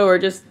Francisco or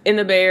just in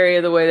the Bay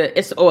Area, the way that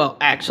it's,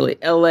 actually,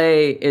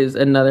 LA is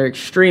another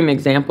extreme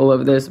example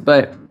of this,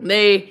 but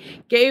they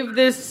gave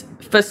this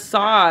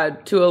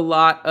facade to a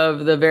lot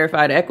of the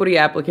verified equity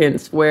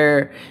applicants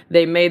where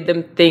they made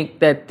them think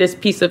that this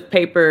piece of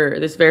paper,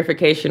 this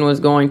verification, was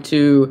going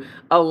to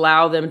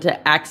allow them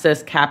to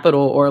access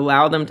capital or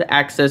allow them to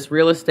access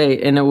real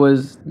estate, and it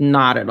was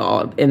not at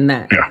all in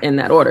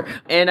that order.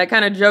 And I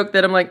kind of joke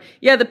that I'm like,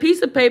 the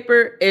piece of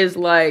paper is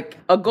like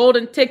a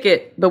golden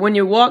ticket, but when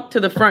you walk to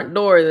the front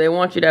door, they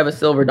want you to have a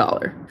silver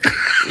dollar.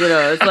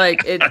 It's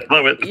like I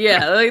love it.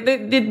 Yeah, like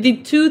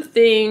the two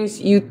things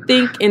you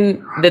think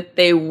in that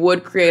they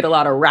would create a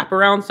lot of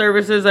wraparound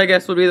services, I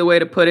guess would be the way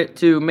to put it,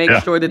 to make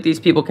sure that these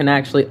people can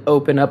actually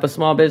open up a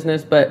small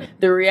business. But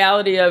the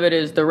reality of it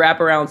is the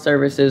wraparound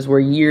services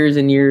were years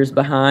and years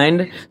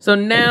behind. So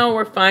now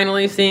we're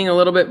finally seeing a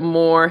little bit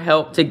more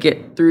help to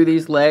get through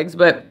these legs.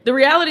 But the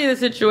reality of the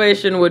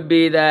situation would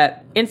be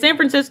that in San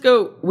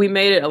Francisco, we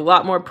made it a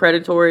lot more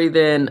predatory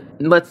than,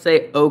 let's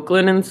say,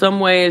 Oakland in some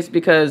ways,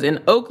 because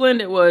in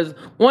Oakland, it was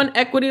one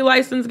equity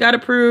license got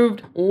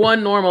approved,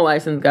 one normal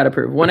license got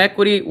approved. One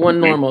equity, one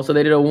normal. So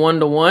they did a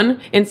 1-to-1.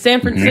 In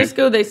San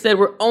Francisco, they said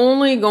we're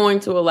only going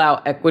to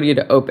allow equity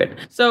to open.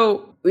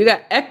 So we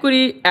got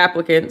equity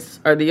applicants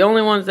are the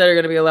only ones that are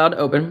going to be allowed to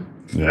open.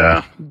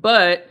 Yeah.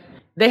 But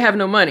they have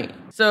no money.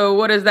 So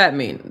what does that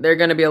mean? There are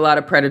going to be a lot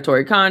of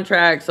predatory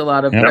contracts, a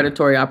lot of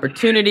predatory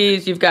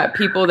opportunities. You've got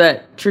people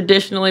that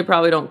traditionally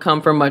probably don't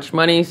come from much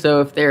money.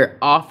 So if they're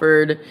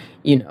offered,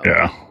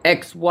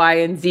 X, Y,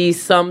 and Z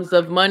sums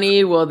of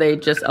money, will they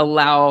just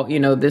allow,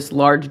 this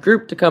large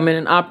group to come in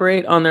and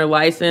operate on their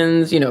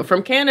license,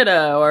 from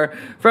Canada or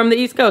from the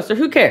East Coast, or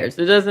who cares?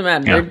 It doesn't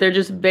matter. Yeah. They're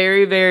just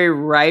very, very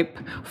ripe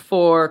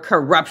for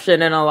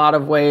corruption in a lot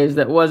of ways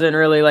that wasn't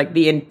really like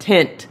the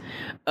intent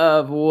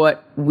of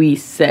what we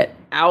set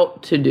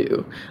out to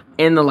do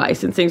in the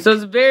licensing. So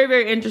it's very,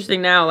 very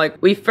interesting now.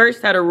 Like, we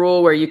first had a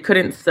rule where you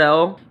couldn't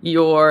sell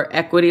your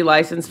equity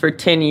license for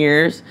 10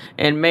 years.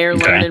 And Mayor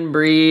London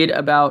Breed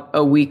about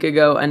a week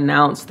ago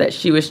announced that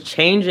she was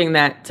changing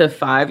that to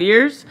 5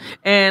 years.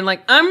 And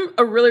like, I'm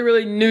a really,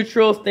 really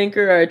neutral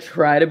thinker. I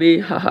try to be.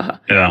 Yeah.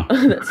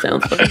 That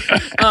sounds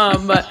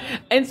funny.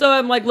 And so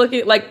I'm like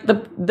looking like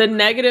the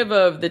negative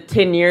of the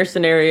 10-year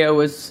scenario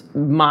was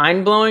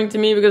mind blowing to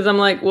me, because I'm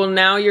like, well,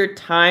 now you're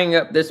tying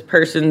up this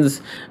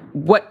person's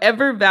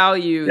whatever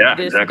value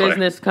this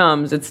business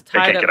comes, it's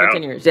tied up for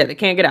 10 years. Yeah, they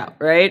can't get out,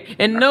 right?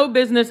 And no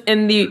business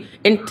in the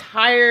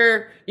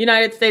entire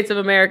United States of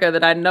America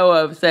that I know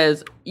of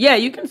says, yeah,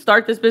 you can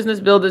start this business,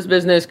 build this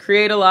business,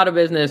 create a lot of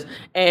business,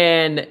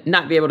 and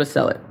not be able to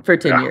sell it for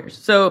 10 years.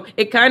 So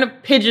it kind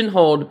of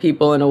pigeonholed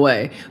people in a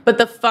way. But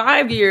the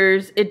 5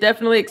 years, it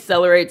definitely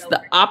accelerates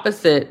the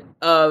opposite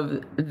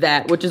of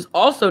that, which is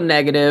also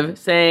negative,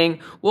 saying,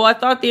 well, I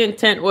thought the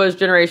intent was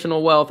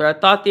generational wealth, or I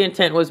thought the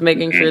intent was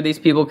making sure these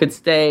people could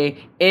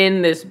stay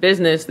in this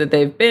business that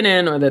they've been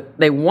in or that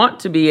they want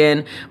to be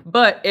in.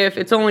 But if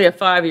it's only a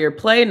 5-year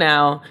play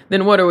now,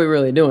 then what are we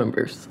really doing,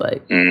 Bruce?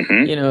 Like,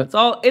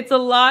 it's a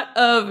lot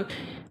of,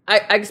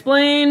 I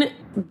explain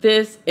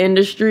this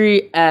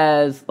industry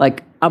as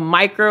like a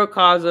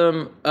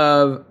microcosm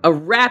of a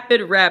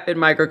rapid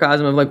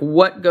microcosm of like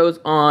what goes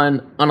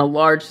on a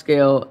large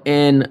scale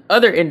in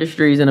other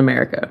industries in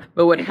America.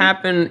 But what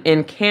happened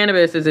in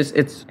cannabis is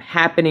it's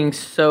happening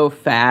so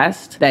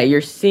fast that you're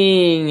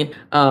seeing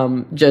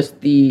just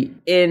the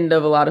end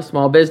of a lot of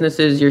small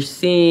businesses. You're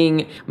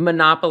seeing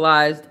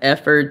monopolized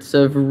efforts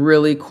of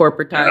really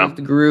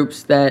corporatized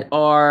groups that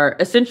are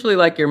essentially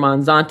like your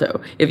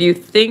Monsanto. If you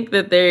think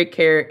that they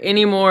care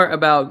any more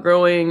about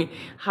growing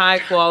high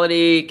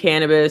quality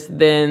cannabis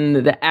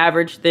than the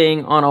average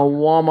thing on a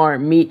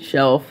Walmart meat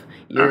shelf,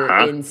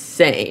 you're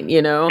insane,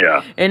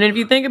 Yeah. And if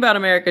you think about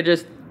America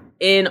just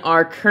in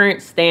our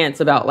current stance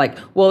about like,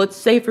 well, it's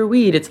safer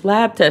weed, it's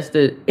lab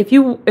tested. If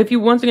you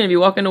once again, if you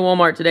walk into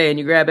Walmart today and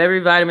you grab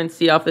every vitamin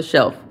C off the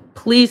shelf,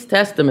 please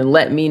test them and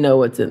let me know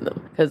what's in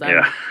them, because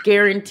I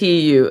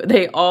guarantee you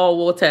they all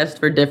will test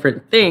for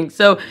different things.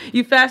 So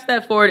you fast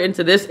that forward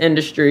into this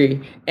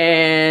industry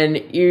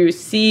and you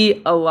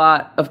see a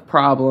lot of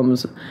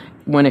problems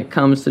when it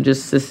comes to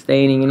just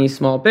sustaining any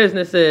small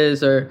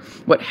businesses or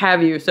what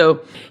have you.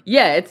 So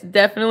yeah, it's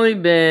definitely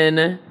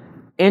been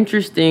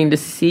interesting to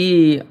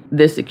see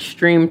this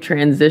extreme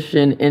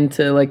transition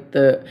into like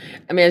I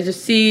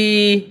just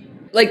see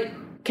like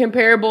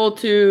comparable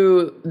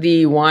to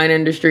the wine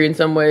industry in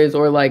some ways,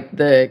 or like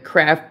the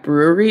craft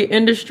brewery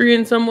industry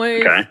in some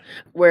ways,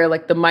 where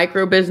like the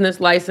micro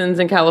business license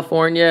in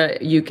California,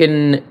 you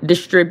can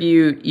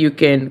distribute, you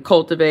can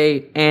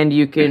cultivate, and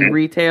you can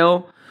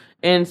retail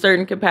in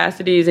certain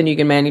capacities, and you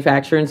can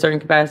manufacture in certain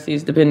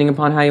capacities depending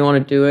upon how you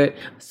want to do it.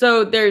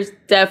 So there's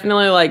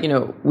definitely like,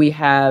 we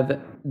have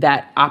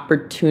that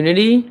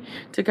opportunity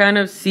to kind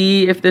of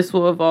see if this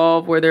will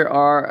evolve, where there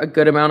are a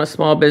good amount of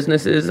small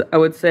businesses, I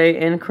would say,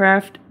 in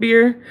craft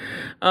beer.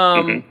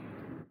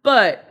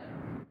 But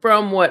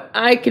from what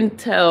I can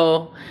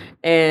tell,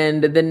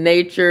 and the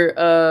nature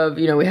of,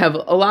 we have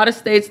a lot of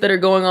states that are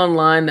going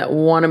online that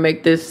want to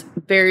make this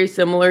very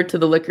similar to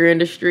the liquor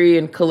industry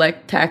and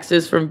collect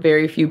taxes from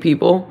very few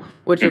people,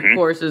 which of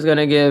course is going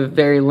to give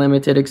very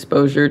limited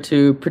exposure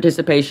to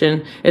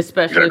participation,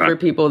 especially for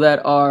people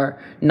that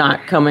are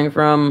not coming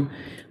from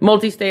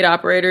multi-state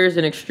operators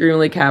and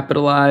extremely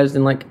capitalized.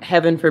 And like,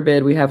 heaven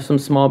forbid we have some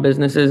small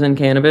businesses in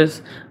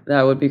cannabis.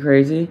 That would be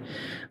crazy.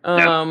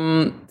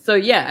 So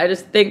yeah, I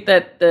just think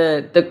that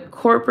the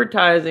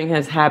corporatizing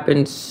has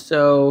happened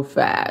so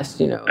fast,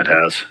 It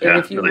has. And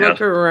if you look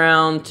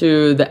around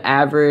to the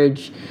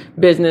average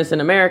business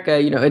in America,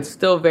 it's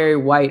still very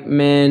white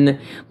men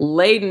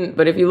laden.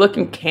 But if you look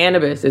in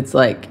cannabis, it's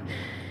like,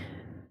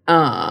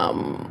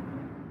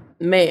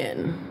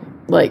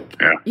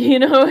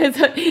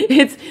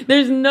 it's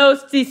there's no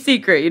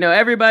secret,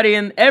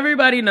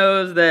 everybody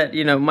knows that,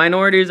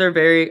 minorities are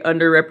very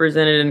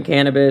underrepresented in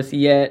cannabis,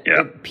 yet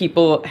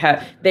people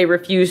they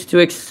refuse to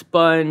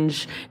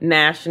expunge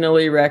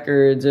nationally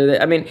records, or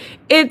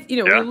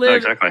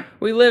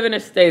we live in a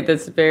state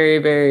that's very,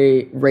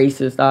 very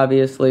racist,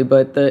 obviously,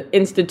 but the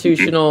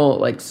institutional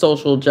like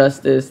social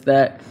justice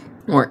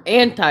or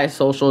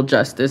anti-social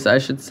justice, I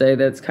should say,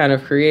 that's kind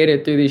of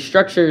created through these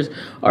structures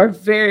are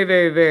very,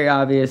 very, very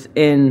obvious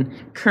in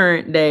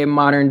current day,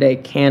 modern day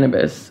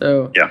cannabis.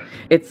 So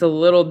it's a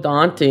little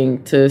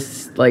daunting to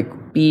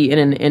like be in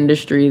an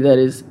industry that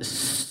is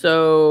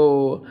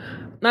so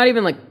not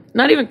even like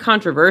not even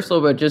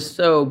controversial, but just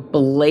so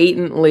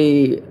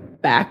blatantly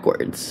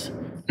backwards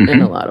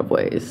in a lot of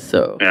ways.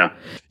 So yeah,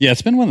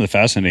 it's been one of the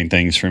fascinating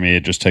things for me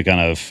just to kind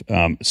of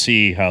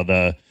see how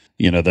the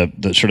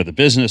sort of the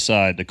business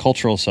side, the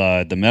cultural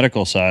side, the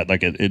medical side,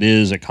 like it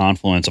is a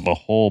confluence of a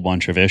whole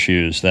bunch of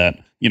issues that,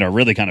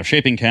 really kind of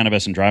shaping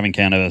cannabis and driving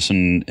cannabis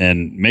and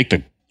make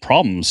the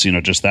problems,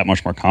 just that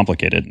much more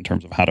complicated in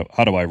terms of how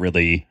do I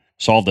really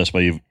solve this?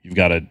 Well, you've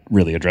got to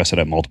really address it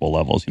at multiple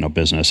levels,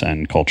 business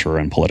and culture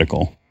and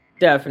political.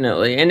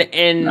 Definitely.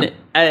 And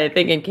I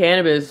think in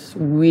cannabis,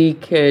 we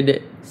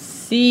could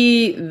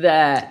see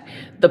that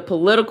the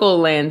political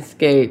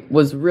landscape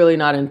was really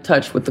not in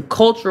touch with the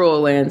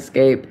cultural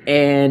landscape,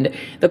 and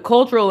the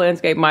cultural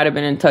landscape might have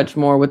been in touch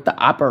more with the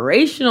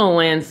operational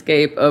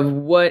landscape of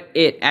what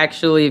it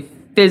actually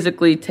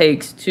physically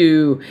takes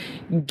to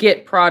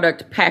get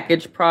product,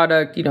 package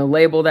product,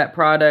 label that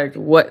product,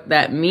 what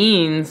that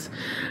means.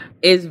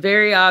 Is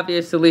very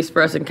obvious, at least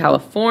for us in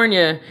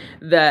California,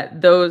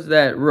 that those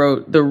that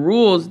wrote the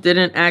rules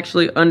didn't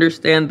actually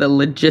understand the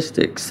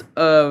logistics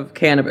of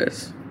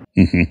cannabis.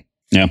 Mm-hmm.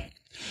 Yeah.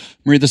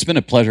 Marie, this has been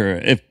a pleasure.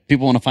 If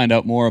people want to find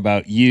out more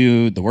about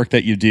you, the work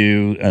that you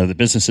do, the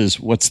businesses,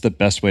 what's the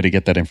best way to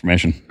get that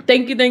information?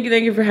 Thank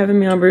you for having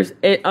me on, Bruce.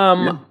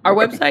 Our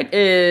website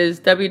is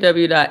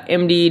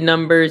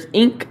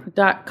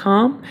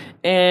www.mdnumbersinc.com,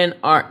 and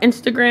our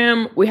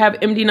Instagram, we have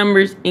MD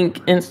Numbers Inc.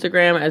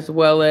 Instagram, as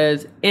well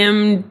as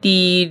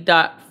md.farms.ca,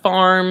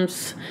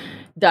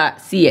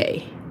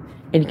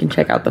 and you can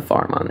check out the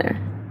farm on there.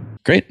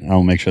 Great.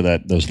 I'll make sure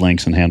that those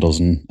links and handles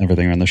and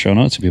everything are in the show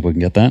notes so people can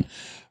get that.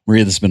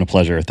 Maria, this has been a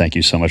pleasure. Thank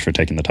you so much for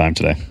taking the time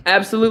today.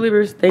 Absolutely,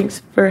 Bruce.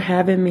 Thanks for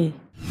having me.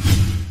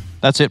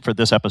 That's it for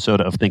this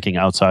episode of Thinking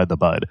Outside the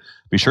Bud.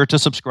 Be sure to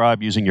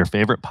subscribe using your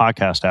favorite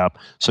podcast app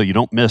so you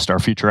don't miss our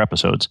future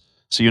episodes.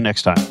 See you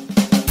next time.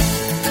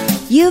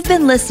 You've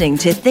been listening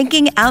to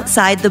Thinking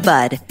Outside the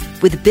Bud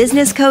with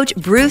business coach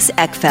Bruce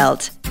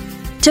Eckfeldt.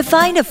 To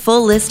find a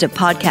full list of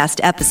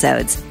podcast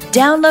episodes,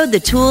 download the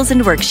tools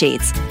and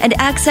worksheets, and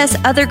access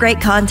other great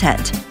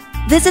content,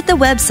 visit the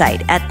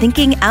website at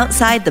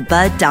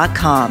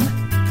thinkingoutsidethebud.com.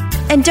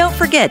 And don't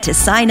forget to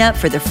sign up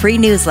for the free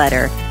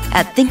newsletter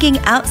at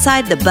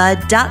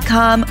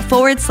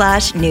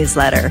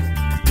thinkingoutsidethebud.com/newsletter.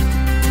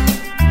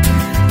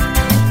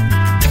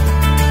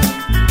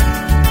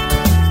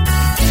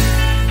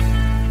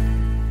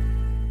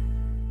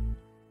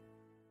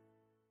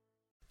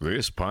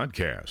 This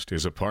podcast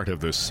is a part of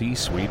the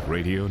C-Suite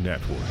Radio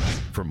Network.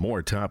 For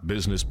more top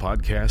business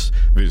podcasts,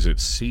 visit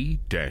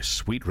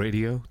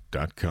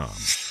c-suiteradio.com.